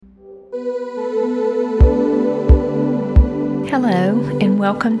Hello, and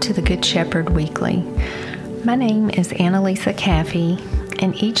welcome to the Good Shepherd Weekly. My name is Annalisa Caffey,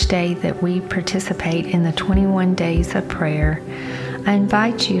 and each day that we participate in the 21 days of prayer, I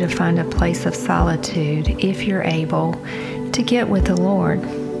invite you to find a place of solitude, if you're able, to get with the Lord.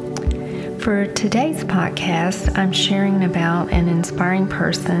 For today's podcast, I'm sharing about an inspiring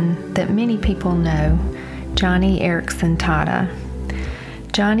person that many people know, Joni Eareckson Tada.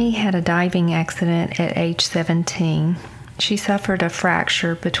 Joni had a diving accident at age 17. She suffered a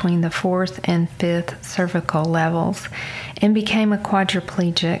fracture between the 4th and 5th cervical levels and became a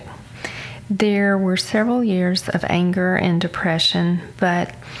quadriplegic. There were several years of anger and depression,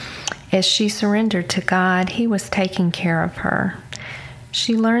 but as she surrendered to God, He was taking care of her.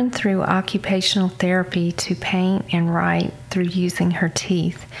 She learned through occupational therapy to paint and write through using her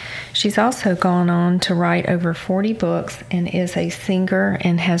teeth. She's also gone on to write over 40 books and is a singer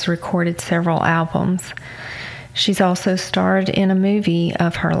and has recorded several albums. She's also starred in a movie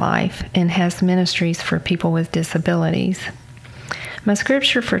of her life and has ministries for people with disabilities. My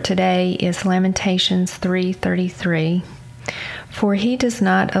scripture for today is Lamentations 3:33. For He does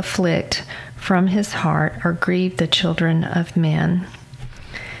not afflict from His heart or grieve the children of men.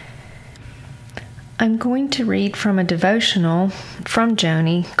 I'm going to read from a devotional from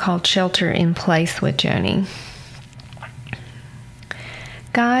Joni called Shelter in Place with Joni.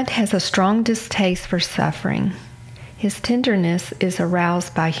 God has a strong distaste for suffering. His tenderness is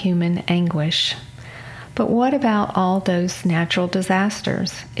aroused by human anguish. But what about all those natural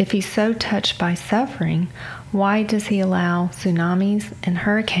disasters? If He's so touched by suffering, why does He allow tsunamis and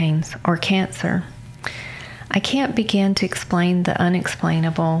hurricanes or cancer? I can't begin to explain the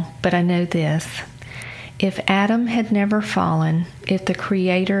unexplainable, but I know this. If Adam had never fallen, if the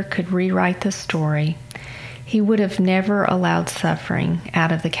Creator could rewrite the story, He would have never allowed suffering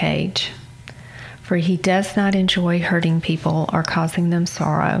out of the cage. For He does not enjoy hurting people or causing them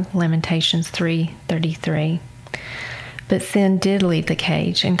sorrow, Lamentations 3:33. But sin did leave the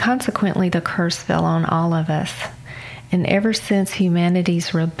cage, and consequently the curse fell on all of us. And ever since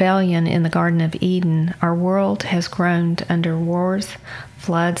humanity's rebellion in the Garden of Eden, our world has groaned under wars,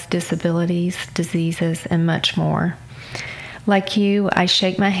 floods, disabilities, diseases, and much more. Like you, I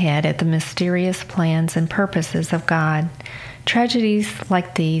shake my head at the mysterious plans and purposes of God. Tragedies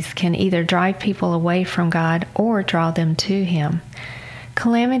like these can either drive people away from God or draw them to Him.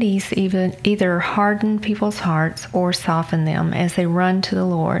 Calamities either harden people's hearts or soften them as they run to the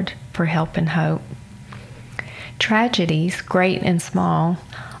Lord for help and hope. Tragedies, great and small,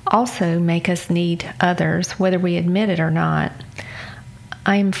 also make us need others, whether we admit it or not.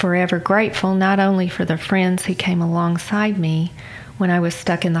 I am forever grateful not only for the friends who came alongside me when I was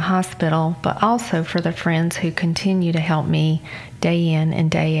stuck in the hospital, but also for the friends who continue to help me day in and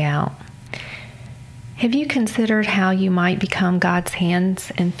day out. Have you considered how you might become God's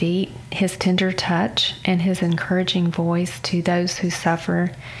hands and feet, His tender touch, and His encouraging voice to those who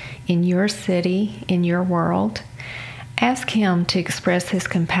suffer in your city, in your world? Ask Him to express His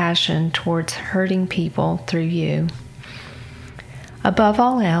compassion towards hurting people through you. Above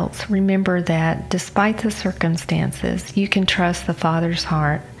all else, remember that despite the circumstances, you can trust the Father's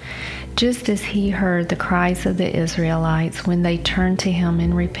heart, just as He heard the cries of the Israelites when they turned to Him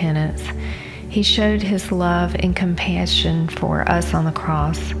in repentance. He showed His love and compassion for us on the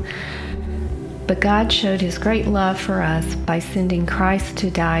cross. But God showed His great love for us by sending Christ to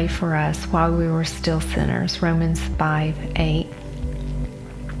die for us while we were still sinners, Romans 5:8.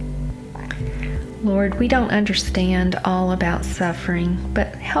 Lord, we don't understand all about suffering,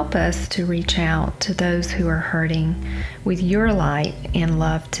 but help us to reach out to those who are hurting with your light and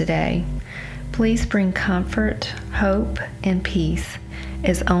love today. Please bring comfort, hope, and peace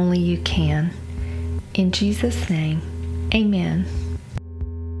as only you can. In Jesus' name, amen.